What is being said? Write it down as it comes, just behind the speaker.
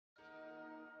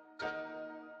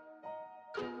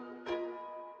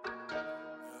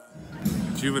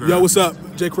juvenile. Yo, what's up?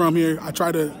 J. Crum here. I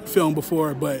tried to film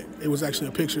before, but it was actually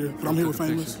a picture. But I'm here with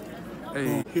Famous.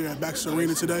 Hey. Here at Baxter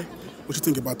Arena today. What you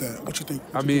think about that? What you think?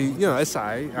 I mean, you know, it's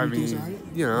alright. I mean,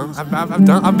 you know,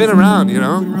 I've been around, you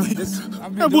know.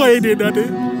 That boy ain't did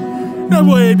nothing. That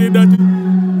boy ain't did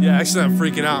nothing. Yeah, actually, I'm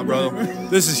freaking out, bro.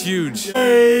 This is huge.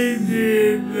 Ain't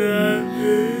did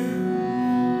nothing.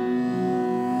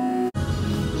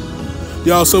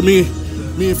 Yo, so me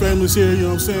and Family's here, you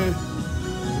know what I'm saying?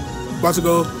 About to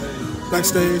go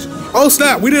backstage. Oh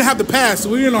snap, we didn't have to pass, so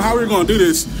we didn't know how we were gonna do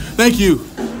this. Thank you.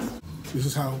 This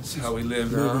is how we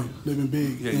live now. Living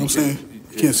big, Yeah, you know what I'm saying?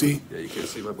 You can't see? Yeah, you can't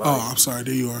see my body. Oh, I'm sorry,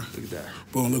 there you are. Look at that.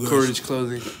 Boom, look at Courage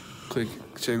Clothing. Quick,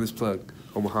 shameless plug.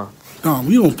 Omaha. No,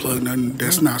 we don't plug nothing.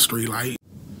 That's not Streetlight.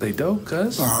 They dope,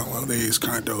 cuz? Oh, well, they is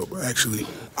kind of dope, actually.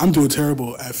 I'm doing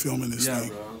terrible at filming this thing.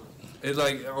 Bro. It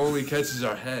like only catches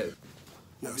our head.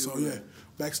 Yeah, so yeah,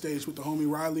 backstage with the homie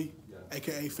Riley,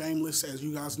 aka Fameless, as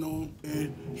you guys know him.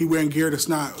 And he wearing gear that's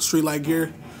not Streetlight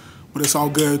gear, but it's all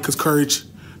good because Courage.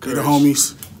 They're the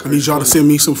homies. I need y'all to send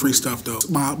me some free stuff though.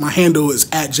 My handle is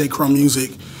at J Crum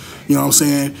Music. You know what I'm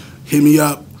saying? Hit me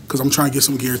up because I'm trying to get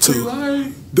some gear too.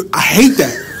 I hate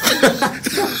that.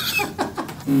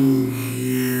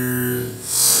 Gear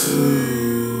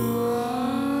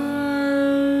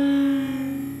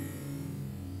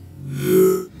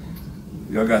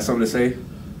Y'all got something to say?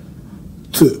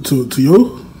 To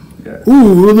you? Yeah.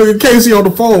 Ooh, look at Casey on the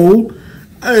phone.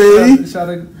 Hey. Shout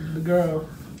out the girl.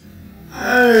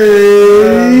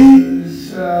 Hey.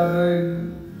 Shout out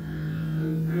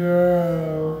the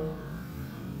girl.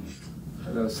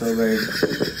 That was so lame.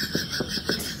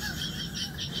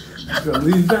 You gonna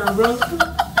leave down, bro?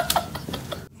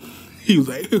 He was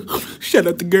like, shut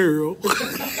up the girl.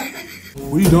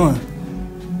 What are you doing?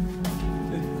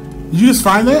 You just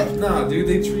find that? Nah, dude,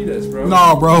 they treat us, bro.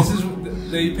 Nah, bro.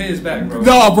 They pay us back, bro.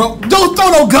 No, bro. Don't throw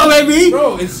no gum at me.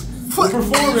 Bro, it's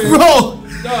performance. Bro.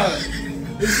 Nah.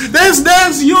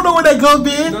 That's you don't know where that gum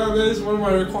been. No, man, it's one of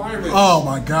my requirements. Oh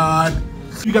my God.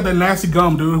 You got that nasty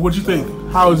gum, dude. What you think?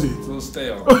 How is it? It's a little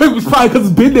stale. It was probably because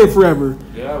it's been there forever.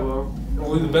 Yeah, well,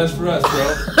 only the best for us,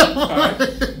 bro. Alright.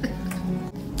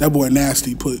 That boy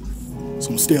nasty put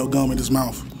some stale gum in his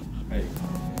mouth. Hey.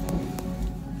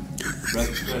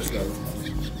 Fresh though.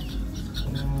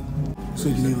 So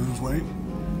you need to lose weight?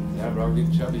 Yeah, bro, I'm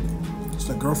getting chubby. It's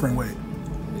that girlfriend weight.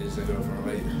 It's that girlfriend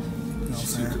weight. You know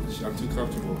what I'm saying? I'm too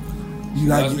comfortable. You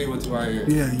gotta me with who I am.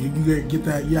 Yeah, you get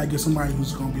that. You gotta get somebody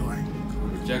who's gonna be like,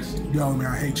 rejection. yo, man,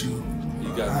 I hate you.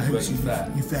 You got I hate you.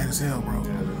 Fat. You fat as hell, bro.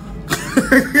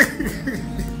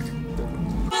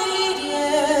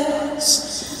 Yeah,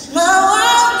 my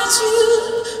world is you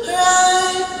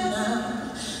right now.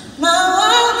 My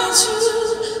world is you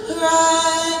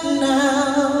right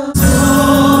now.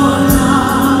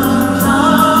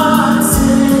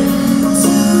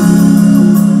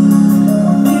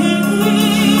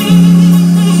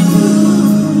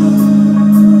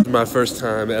 my first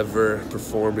time ever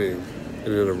performing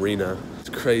in an arena. It's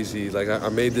crazy. Like I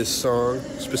made this song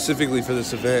specifically for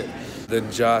this event.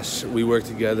 Then Josh, we worked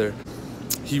together.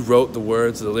 He wrote the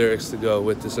words, the lyrics to go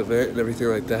with this event and everything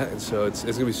like that. And so it's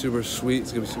gonna be super sweet.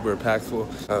 It's gonna be super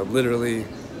impactful. Literally,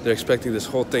 they're expecting this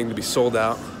whole thing to be sold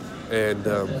out and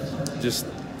just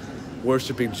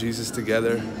worshiping Jesus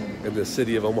together in the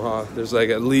city of Omaha. There's like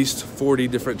at least 40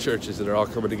 different churches that are all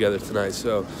coming together tonight.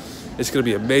 So it's gonna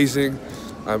be amazing.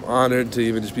 I'm honored to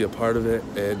even just be a part of it,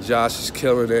 and Josh is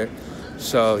killing it.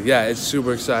 So yeah, it's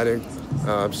super exciting.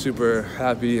 I'm super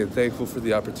happy and thankful for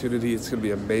the opportunity. It's gonna be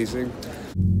amazing.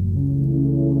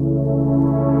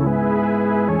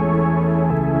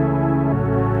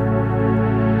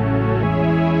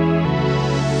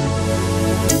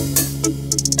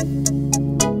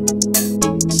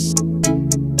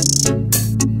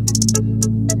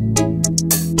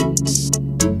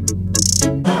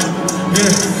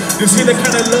 This here the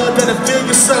kind of love that'll fill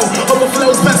your soul.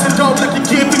 Overflows, passing down like you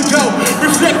give and go.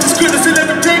 Reflect His goodness in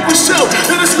every day we show.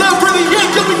 And His love really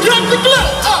ain't, yeah, we got the glow.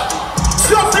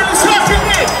 Something is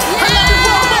happening. I got the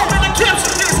wrong moment, I capture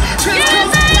this. Change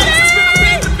comes in place, it's been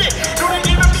abandonment. Know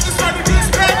the enemy is starting to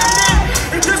expand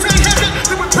it. If this ain't heaven,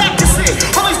 then we practice it.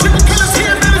 All these different colors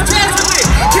here, then it's dancing it.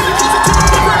 Get it closer to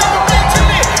the word, I'm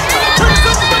imagining it. And I'm pretty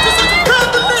something that just isn't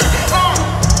permanent.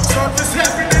 Something's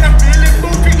happening, I'm feeling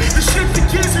moving. The shit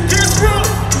begins in this room.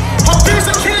 All things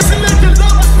are canceling.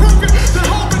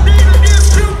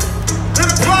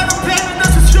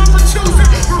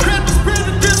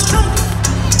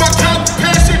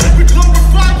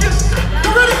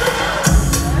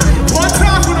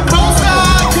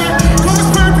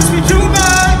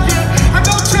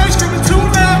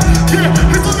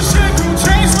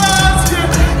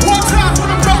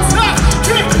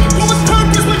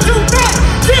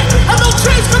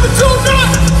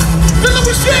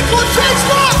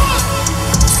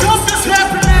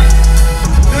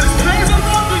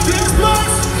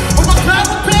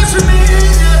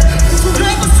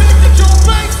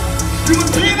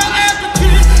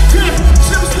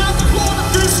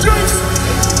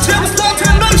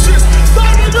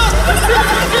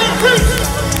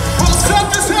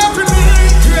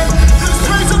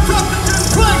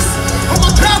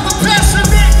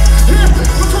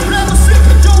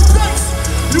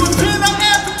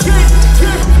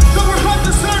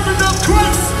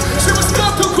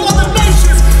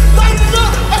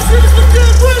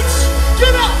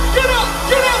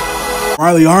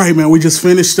 Riley, all right, man. We just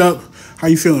finished up. How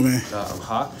you feeling, man? I'm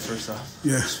hot, first off.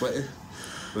 Yeah. I'm sweating.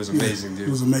 It was amazing, dude.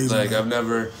 It was amazing. Like, man. I've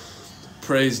never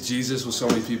praised Jesus with so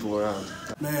many people around.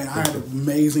 Man, I had an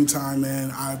amazing time, man.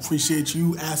 I appreciate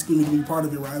you asking me to be part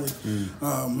of it, Riley.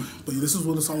 But this is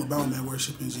what it's all about, man,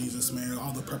 worshiping Jesus, man.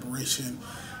 All the preparation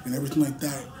and everything like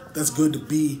that. That's good to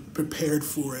be prepared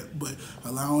for it, but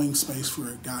allowing space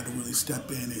for God to really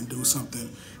step in and do something.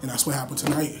 And that's what happened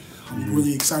tonight. I'm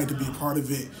really excited to be a part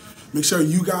of it. Make sure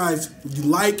you guys, you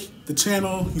like the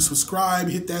channel, you subscribe,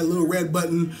 hit that little red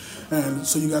button, and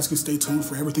so you guys can stay tuned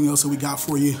for everything else that we got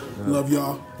for you. Love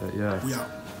y'all. Yeah. We out.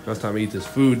 Now it's time to eat this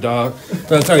food, dog.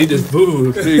 Now it's time to eat this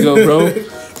food. Here you go, bro.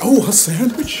 Oh, a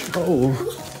sandwich. Oh.